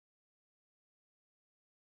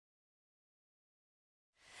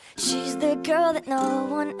She's the girl that no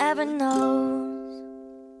one ever knows.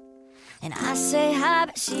 And I say hi,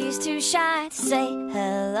 but she's too shy to say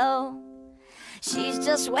hello. She's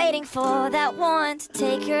just waiting for that one to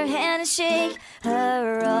take her hand and shake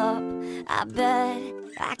her up. I bet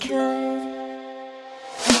I could.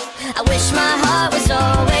 I wish my heart was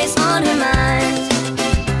always on her mind,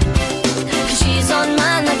 'cause she's on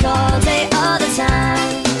mine like all day, all the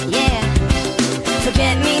time. Yeah.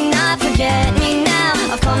 Forget me not, forget me now.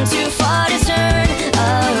 I've come too far to turn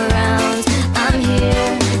around. I'm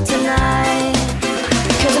here tonight,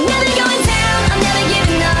 'cause I'm never going down, I'm never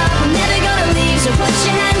giving up, I'm never gonna leave. So put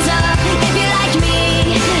your hands up if you like me,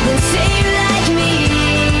 then say you like me.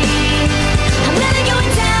 I'm never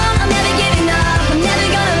going down, I'm never giving up, I'm never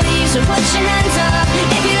gonna leave. So put your hands up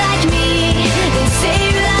if you like me, then say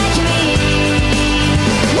you like me.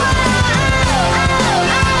 Whoa,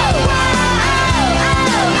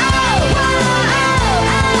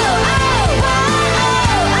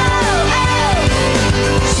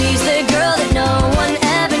 she's the girl that no one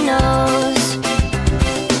ever knows.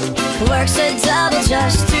 Works a double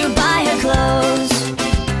just to buy her clothes.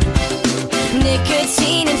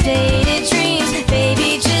 Nicotine and faded dreams.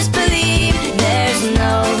 Baby, just believe there's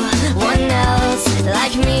no one else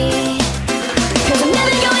like me. 'Cause I'm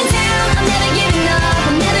never going down, I'm never giving up,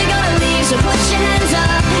 I'm never gonna leave. So put your hands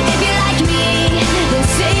up if you like me, then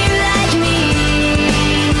say you like me.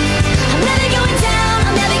 I'm never going down,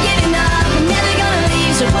 I'm never giving up, I'm never gonna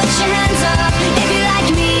leave. So put your hands up if you like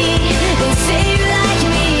me, then say you like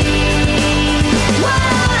me.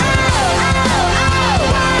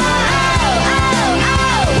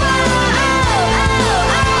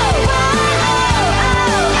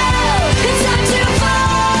 It's time to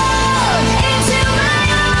fall into my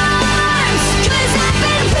arms, 'cause I've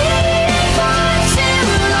been waiting for too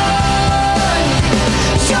long.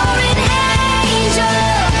 You're an angel,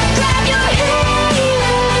 grab your hand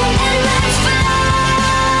and let's fly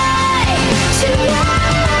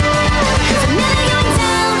tonight. 'Cause I'm never going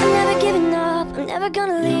down, I'm never giving up, I'm never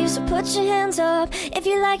gonna leave. So put your hands up if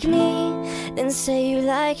you like me, then say you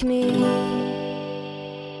like me.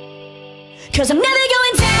 'Cause I'm never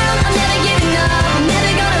going down, I'm never giving up, I'm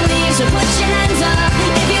never gonna leave. So put your hands up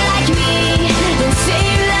if you like me, then say